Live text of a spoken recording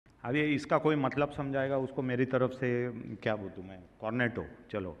अब ये इसका कोई मतलब समझाएगा उसको मेरी तरफ से क्या बोलूँ मैं, कॉर्नेटो।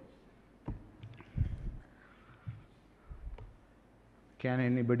 चलो, can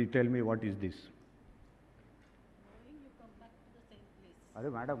anybody tell me what is this? अरे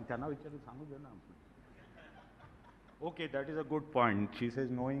मैडम त्यांना विचारू, सांगू दे ना. Okay, that is a good point. She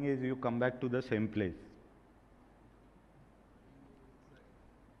says knowing is you come back to the same place.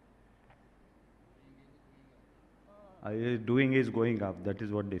 Doing is going up. That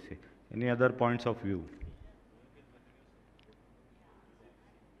is what they say. Any other points of view?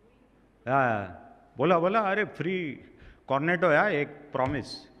 Yeah, बोला बोला. अरे free Cornetto या एक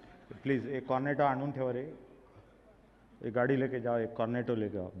promise. Please एक Cornetto आणून ठेवा रे. एक गाड़ी लेके जाओ, एक कॉर्नेटो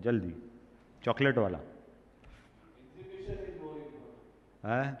लेके आओ जल्दी, चॉकलेट वाला.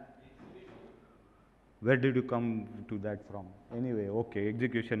 Where did you come to that from? Anyway, okay,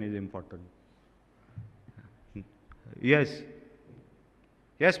 execution is important. Yes.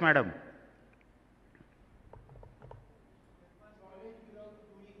 Yes, madam.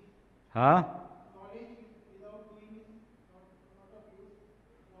 Huh?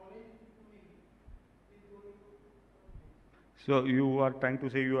 So you are trying to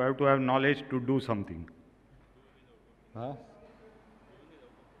say you have to have knowledge to do something. Huh?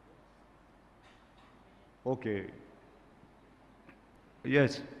 Okay.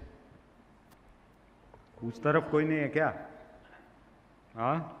 Yes. उस तरफ कोई नहीं है क्या?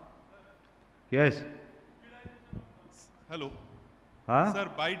 हाँ? Yes. Hello. हाँ? Sir,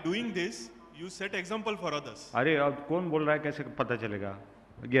 by doing this, you set example for others. अरे अब कौन बोल रहा है, कैसे पता चलेगा?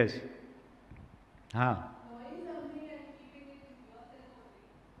 Yes. हाँ.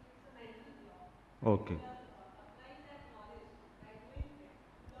 Okay.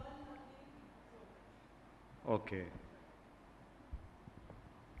 Okay.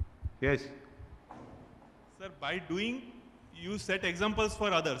 Yes. Sir, by doing, you set examples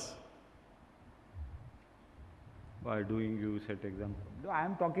for others. By doing you set example. No, I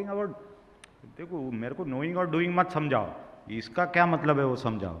am talking about. देखो मेरे को knowing और doing मत समझाओ. इसका क्या मतलब है वो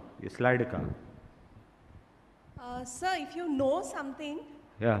समझाओ. ये स्लाइड का. Sir, if you know something,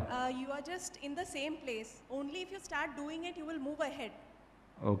 Yeah. you are just in the same place. Only if you start doing it, you will move ahead.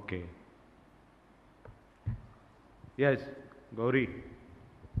 Okay. Yes, Gauri.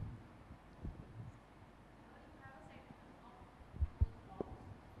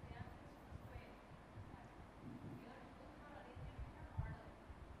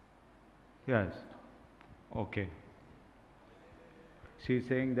 Yes. Okay. She is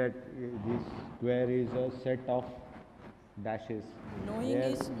saying that this square is a set of dashes. Knowing Where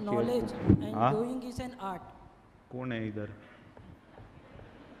is she has knowledge to- and हाँ? doing is an art. कौन है इधर?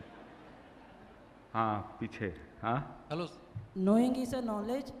 हाँ पीछे. हाँ? Hello. Knowing is a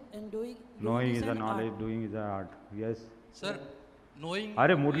knowledge and Knowing is a an knowledge, art. doing is a art. Yes. Sir, knowing.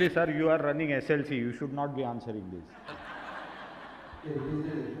 अरे मुरली sir, you are running SLC. You should not be answering this.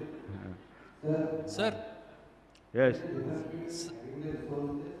 Sir, Yes.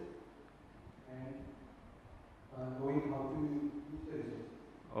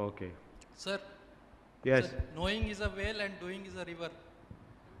 Okay. sir. Yes. Sir, knowing is a well and doing is a river.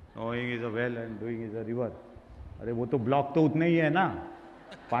 Knowing is a well and doing is a river. अरे वो तो block तो उतना ही है ना,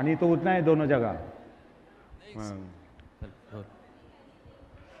 पानी तो उतना है दोनों जगह. हाँ.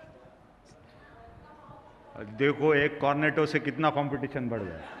 देखो एक कॉर्नेटो से कितना कंपटीशन बढ़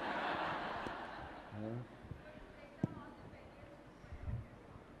गया.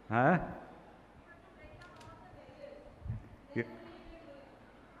 हाँ?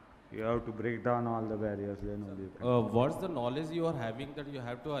 You have to break down all the barriers, then only you can. What's the knowledge you are having that you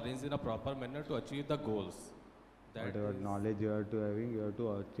have to arrange in a proper manner to achieve the goals? That Whatever is- knowledge you are to having, you have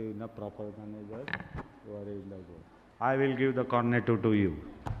to achieve in a proper manner. You are in the goal. I will give the cornetto to you.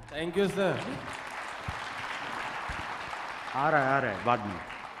 Thank you, sir. आ रहा है बाद में.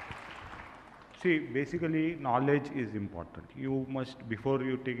 See, basically knowledge is important. You must, before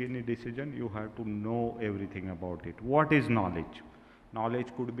you take any decision, you have to know everything about it. What is knowledge? Knowledge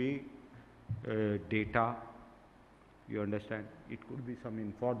could be data, you understand? It could be some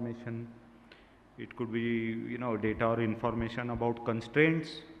information. It could be, you know, data or information about constraints.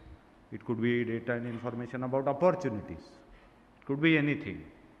 It could be data and information about opportunities. It could be anything.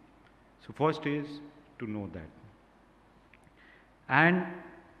 So first is to know that. And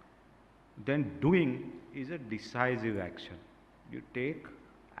then doing is a decisive action. You take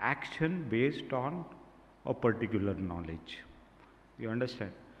action based on a particular knowledge. You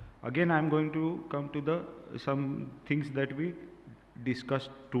understand? Again, I am going to come to the some things that we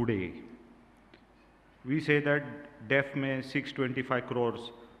discussed today. We say that DEF may 625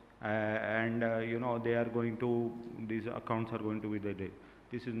 crores and you know they are going to, these accounts are going to be the day.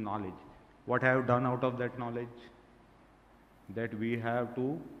 This is knowledge. What I have done out of that knowledge? That we have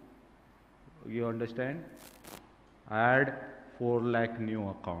to, you understand, add 4 lakh new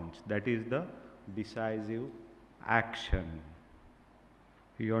accounts. That is the decisive action.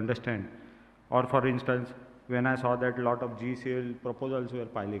 You understand? Or for instance, when I saw that lot of GCL proposals were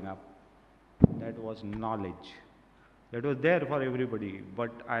piling up, that was knowledge. That was there for everybody,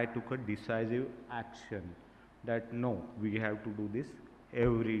 but I took a decisive action that no, we have to do this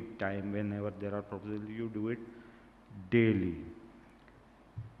every time. Whenever there are proposals, you do it daily.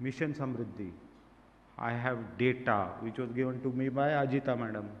 Mission Samriddhi. I have data which was given to me by Ajita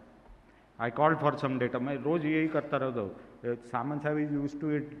madam. I called for some data. मैं रोज यही करता रहता हूँ. Samant sahib is used to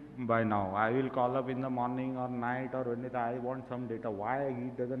it by now. I will call up in the morning or night or when I want some data. Why he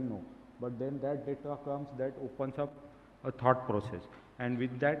doesn't know. But then that data comes, that opens up a thought process, and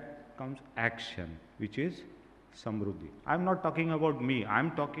with that comes action, which is Samruddhi. I am not talking about me. I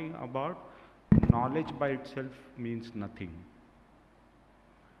am talking about knowledge by itself means nothing.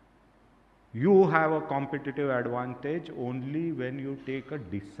 You have a competitive advantage only when you take a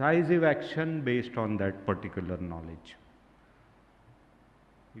decisive action based on that particular knowledge.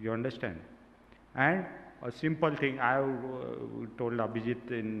 You understand? And a simple thing, I have told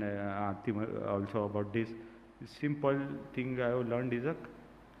Abhijit in Aarti also about this. Simple thing I have learned is a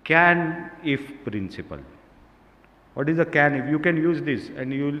can-if principle. What is a can-if? You can use this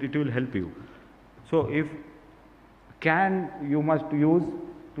and it will help you. So if can, you must use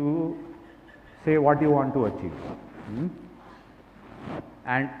to say what you want to achieve.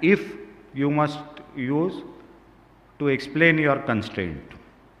 And if, you must use to explain your constraint.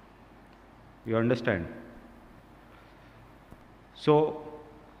 You understand? So,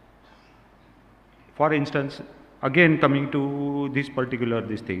 for instance, again coming to this particular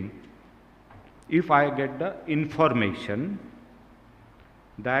thing, if I get the information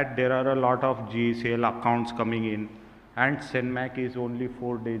that there are a lot of GCL accounts coming in and Senmac is only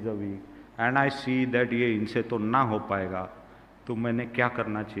 4 days a week, and I see that ये इनसे तो ना हो पाएगा, तो मैंने क्या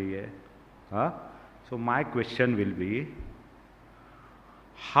करना चाहिए? So my question will be,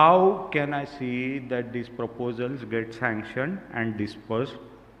 how can I see that these proposals get sanctioned and dispersed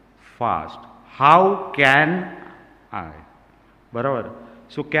fast? How can I? बराबर.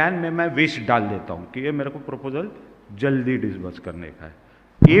 So can में मैं wish डाल देता हूँ कि ये मेरे को proposal जल्दी disperse करने का है.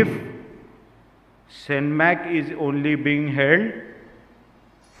 If Senmac is only being held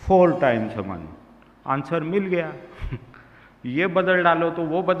 4 times a month, answer मिल गया. ये बदल डालो तो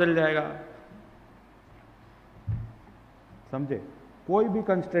वो बदल जाएगा. समझे? कोई भी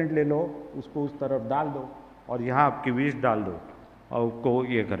कंस्ट्रेंट ले लो, उसको उस तरफ डाल दो और यहाँ आपकी विश डाल दो और को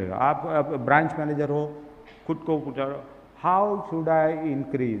ये करेगा. आप ब्रांच मैनेजर हो, खुद को पूछो, how should I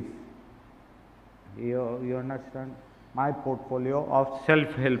increase you understand my portfolio of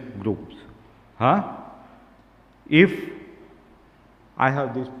self-help groups? If I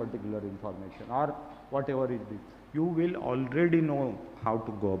have this particular information or whatever it is, you will already know how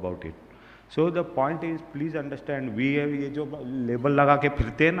to go about it. So the point is, please understand, we have ये जो label लगा के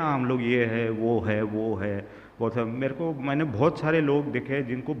फिरते हैं ना हम लोग, ये है वो है वो है वो सब. मैंने बहुत सारे लोग देखे हैं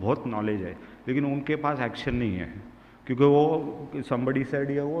जिनको बहुत नॉलेज है लेकिन उनके पास एक्शन नहीं है, क्योंकि वो somebody said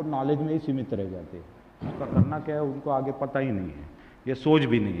ये वो नॉलेज में ही सीमित रह जाते हैं. उसका करना क्या है उनको आगे पता ही नहीं है, ये सोच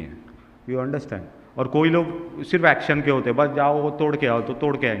भी नहीं है. You understand? और कोई लोग सिर्फ एक्शन के होते हैं, बस जाओ वो तोड़ के आओ, तो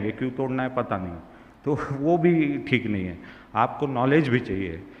तोड़ के आएंगे, क्यों तोड़ना है पता नहीं. तो वो भी ठीक नहीं है. आपको नॉलेज भी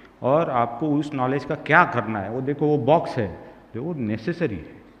चाहिए और आपको उस नॉलेज का क्या करना है. वो देखो वो बॉक्स है, वो नेसेसरी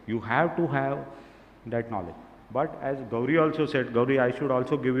है. You have to have that knowledge. But as Gauri also said, Gauri I should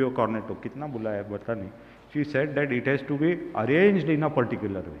also give you a Cornetto, कितना बुला है पता नहीं. She said that it has to be arranged in a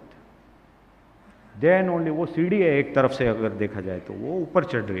particular way. Then only, वो सीढ़ी है एक तरफ से अगर देखा जाए तो वो ऊपर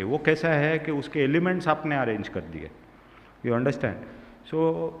चढ़ रही है. वो कैसा है कि उसके एलिमेंट्स आपने अरेंज कर दिए. You understand? So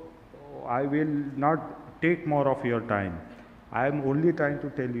I will not take more of your time. I am only trying to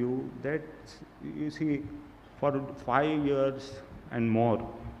tell you that, you see, for 5 years and more,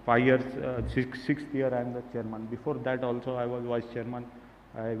 5 years, sixth year I am the chairman. Before that also I was vice chairman.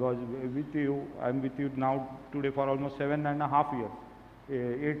 I was with you, I am with you now today for almost 7.5 years.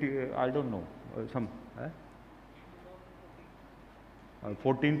 8 years, I don't know,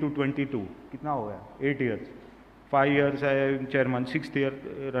 14 to 22, कितना हो गया? 8 years. 5 years I am chairman, 6th year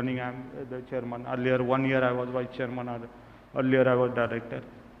running I am the chairman. Earlier 1 year I was vice chairman. Earlier I was director.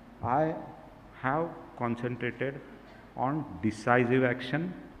 I have concentrated on decisive action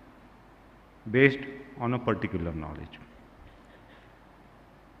based on a particular knowledge.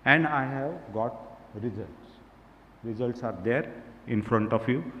 And I have got results. Results are there in front of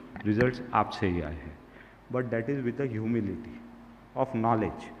you. Results आपसे ही आए हैं. But that is with the humility. Of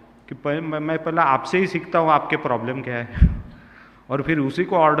knowledge कि मैं पहले आपसे ही सीखता हूँ आपके प्रॉब्लम क्या है और फिर उसी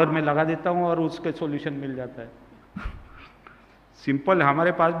को ऑर्डर में लगा देता हूँ और उसके सॉल्यूशन मिल जाता है। सिंपल,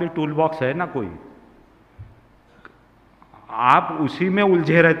 हमारे पास भी टूल बॉक्स है ना कोई, आप उसी में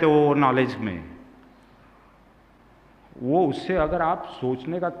उलझे रहते हो वो नॉलेज में। वो उससे अगर आप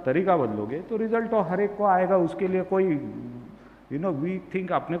सोचने का तरीका बदलोगे तो रिजल्ट तो हर एक को आएगा। उसके लिए कोई वी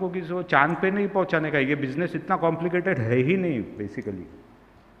थिंक अपने को किसी को चांद पे नहीं पहुंचाने का, ये बिजनेस इतना कॉम्प्लिकेटेड है ही नहीं basically,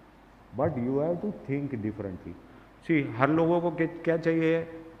 but you have to think differently. सी, हर लोगों को क्या चाहिए,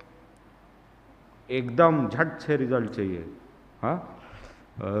 एकदम झट से रिजल्ट चाहिए। हाँ,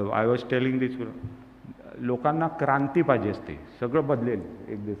 आय वॉज टेलिंग दिस, लोकांना क्रांती पाहिजे असते, सगळं बदलेल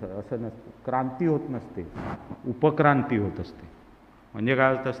एक दिवसात, असं नसतं। क्रांती होत नसते, उपक्रांती होत असते। म्हणजे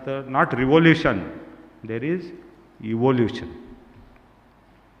काय होत असतं, not revolution, there is evolution.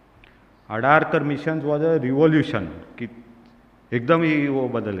 Adarkar mission was a revolution कि एकदम ही वो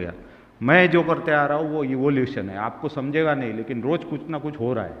बदल गया। मैं जो करते आ रहा हूँ वो इवोल्यूशन है, आपको समझेगा नहीं लेकिन रोज कुछ ना कुछ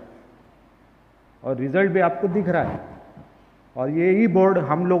हो रहा है और रिजल्ट भी आपको दिख रहा है। और यही बोर्ड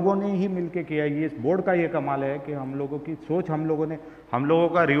हम लोगों ने ही मिलके किया। ये इस बोर्ड का ये कमाल है कि हम लोगों की सोच, हम लोगों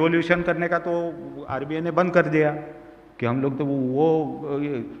का रिवॉल्यूशन करने का तो आरबीआई ने बंद कर दिया कि हम लोग तो वो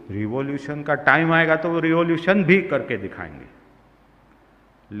रिवॉल्यूशन का टाइम आएगा तो वो रिवॉल्यूशन भी करके दिखाएंगे।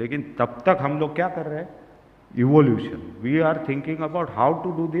 लेकिन तब तक हम लोग क्या कर रहे हैं, evolution. We are thinking about how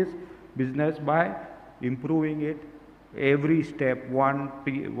to do this business by improving it every step,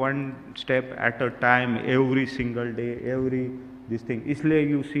 one step at a time, every single day, every this thing. इसलिए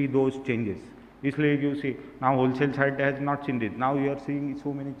you see those changes. इसलिए you see now wholesale side has not seen it. Now you are seeing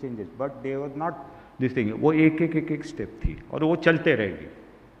so many changes, but they were not this thing. वो एक step थी और वो चलते रहेगी।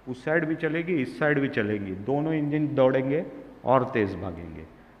 उस साइड भी चलेगी, इस साइड भी चलेंगी, दोनों इंजन दौड़ेंगे और तेज भागेंगे।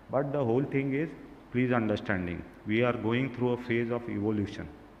 But the whole thing is, please understanding, we are going through a phase of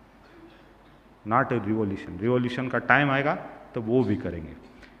evolution, not a revolution. Revolution का टाइम आएगा तो वो भी करेंगे।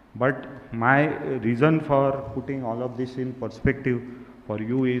 But my reason for putting all of this in perspective for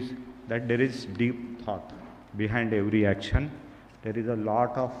you is that there is deep thought behind every action. There is a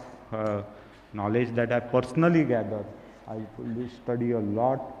lot of knowledge that I personally gather. I study a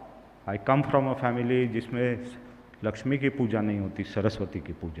lot. I come from a family जिसमें लक्ष्मी की पूजा नहीं होती, सरस्वती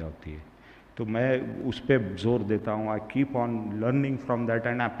की पूजा होती है, तो मैं उस पर जोर देता हूँ। I keep on learning from that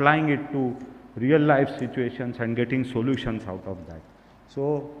and applying it to real life situations and getting solutions out of that. सो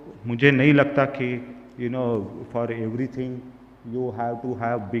मुझे नहीं लगता कि for everything you have to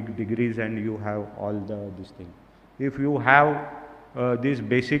have big degrees and you have all this thing. If you have this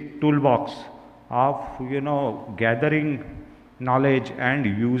basic toolbox of gathering knowledge and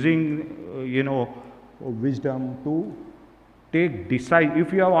using wisdom to decide.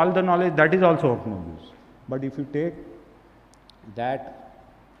 If you have all the knowledge, that is also of no use. But if you take that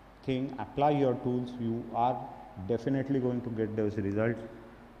thing, apply your tools, you are definitely going to get those results.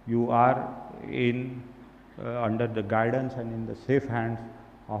 You are in under the guidance and in the safe hands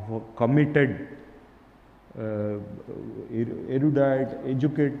of a committed, erudite,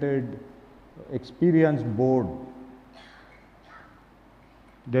 educated, experienced board.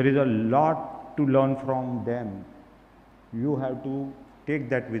 There is a lot to learn from them. You have to take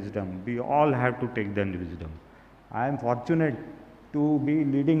that wisdom. We all have to take that wisdom. I am fortunate to be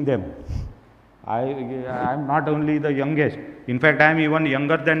leading them. I am not only the youngest. In fact, I am even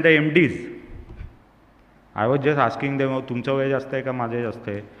younger than the MDs. I was just asking them, तुमचं वय जास्त आहे का माझं जास्त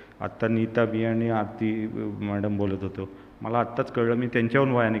आहे? आत्ता Nita B आणि आरती मॅडम बोलत होतो, मला आत्ताच कळलं मी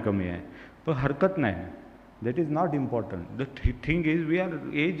त्यांच्याहून वयाने कमी आहे. पण हरकत नाही. That is not important. The thing is, we are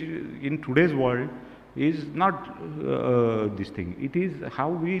age in today's world is not this thing. It is how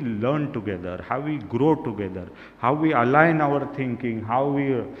we learn together, how we grow together, how we align our thinking, how we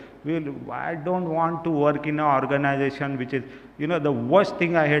I don't want to work in an organization which is, the worst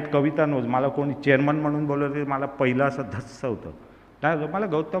thing I hate. Kavita knows. मला कोणी chairman म्हणून बोललं तरी मला पहिला असं धस्स होतं. काय मला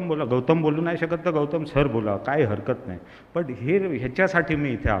गौतम बोलू नाही शकत तर गौतम सर बोला, काही हरकत नाही. पण ह्याच्यासाठी मी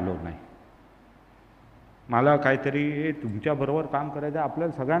इथे आलो नाही. मला काहीतरी तुमच्याबरोबर काम करायचं आहे,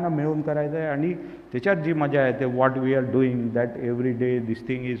 आपल्याला सगळ्यांना मिळून करायचं आहे आणि त्याच्यात जी मजा आहे ते what we are doing that every day this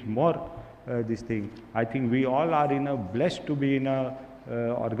thing is more this thing. I think we all are in a blessed to be in a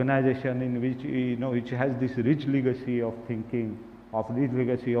organization in which which has this rich legacy of thinking, of rich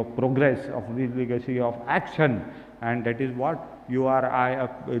legacy of progress, of rich legacy of action, and that is what you are.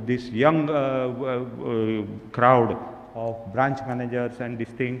 This young crowd of branch managers and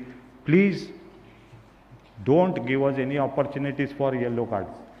this thing, please don't give us any opportunities for yellow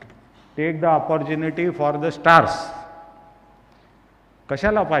cards. Take the opportunity for the stars.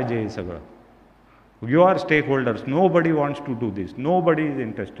 कशाला पाहिजे हे सगळं? You are stake holders, no buddy wants to do this, no body is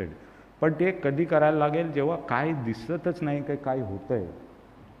interested. पण ते कधी करायला लागेल जेव्हा काय दिसतच नाही काय होतं आहे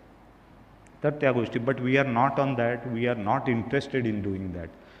तर त्या गोष्टी. But we are not on that, we are not interested in doing that.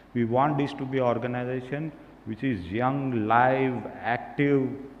 We want this to be organisation which is young, live, active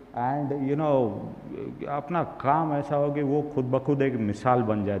and you know अपना काम ऐसा हो कि वो खुद ब खुद एक मिसाल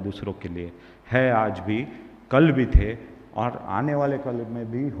बन जाए दूसरों के लिए. है आज भी, कल भी थे और आने वाले कल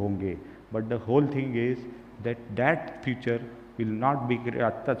में भी होंगे. But the whole thing is that future will not be great.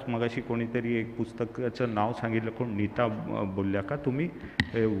 आत्ताच मगाशी कोणीतरी एक पुस्तकाचं नाव सांगितलं, कोण नीता बोलल्या का तुम्ही,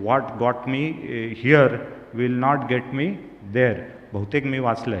 what got me here will not get me there. बहुतेक मी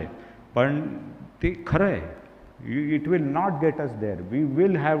वाचलं आहे पण ते खरं आहे. It will not get us there. We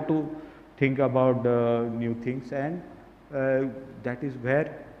will have to think about new things and that is where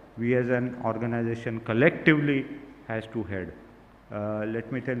we as an organisation collectively has to head.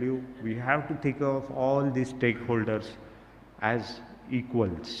 Let me tell you, we have to think of all these stakeholders as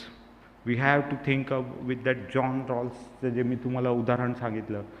equals. We have to think of with that John Rawls जे मी तुम्हाला उदाहरण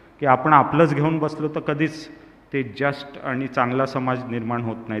सांगितलं की आपण आपलंच घेऊन बसलो तर कधीच ते जस्ट आणि चांगला समाज निर्माण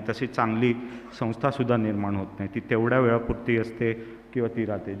होत नाही, तशी चांगली संस्थासुद्धा निर्माण होत नाही. ती तेवढ्या वेळापुरती असते किंवा ती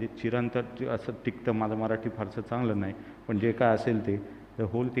राहते. जे चिरंतर असं टिकतं, माझं मराठी फारसं चांगलं नाही पण जे काय असेल ते, the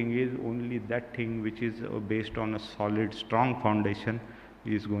whole thing is only that thing which is based on a solid strong foundation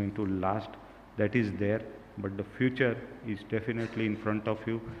is going to last. That is there, but the future is definitely in front of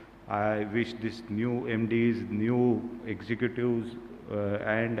you. I wish this new MDs, new executives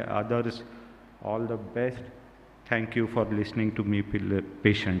and others all the best. Thank you for listening to me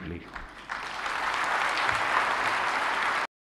patiently.